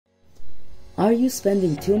Are you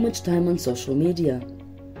spending too much time on social media?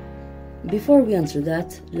 Before we answer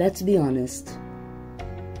that, let's be honest.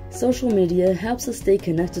 Social media helps us stay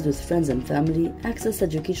connected with friends and family, access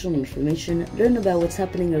educational information, learn about what's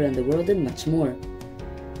happening around the world, and much more.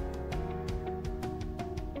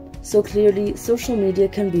 So clearly, social media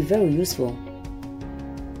can be very useful.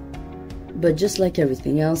 But just like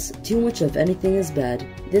everything else, too much of anything is bad.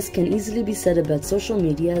 This can easily be said about social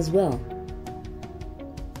media as well.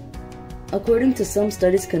 According to some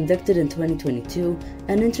studies conducted in 2022,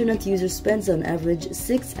 an internet user spends on average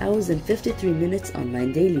 6 hours and 53 minutes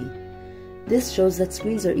online daily. This shows that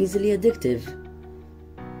screens are easily addictive.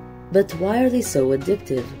 But why are they so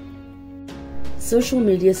addictive? Social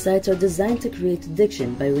media sites are designed to create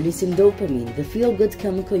addiction by releasing dopamine, the feel-good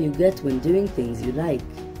chemical you get when doing things you like.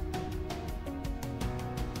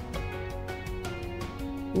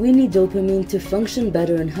 We need dopamine to function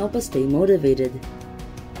better and help us stay motivated.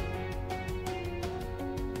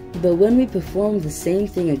 But when we perform the same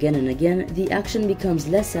thing again and again, the action becomes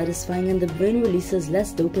less satisfying and the brain releases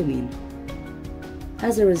less dopamine.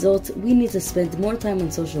 As a result, we need to spend more time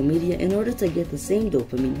on social media in order to get the same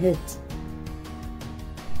dopamine hit.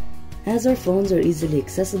 As our phones are easily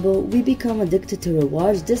accessible, we become addicted to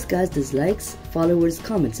rewards disguised as likes, followers,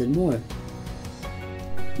 comments, and more.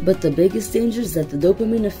 But the biggest danger is that the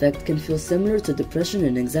dopamine effect can feel similar to depression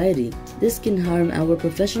and anxiety. This can harm our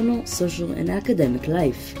professional, social, and academic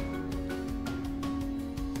life.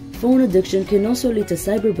 Phone addiction can also lead to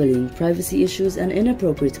cyberbullying, privacy issues, and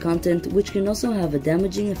inappropriate content, which can also have a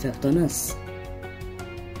damaging effect on us.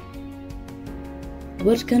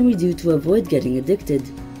 What can we do to avoid getting addicted?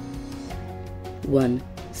 1.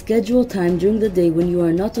 Schedule time during the day when you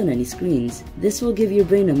are not on any screens. This will give your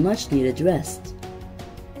brain a much-needed rest.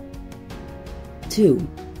 2.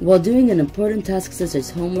 While doing an important task such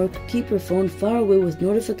as homework, keep your phone far away with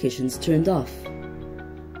notifications turned off.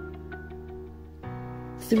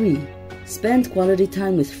 3. Spend quality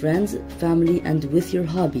time with friends, family, and with your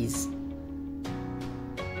hobbies.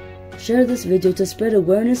 Share this video to spread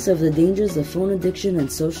awareness of the dangers of phone addiction and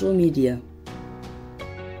social media.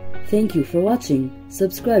 Thank you for watching.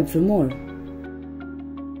 Subscribe for more.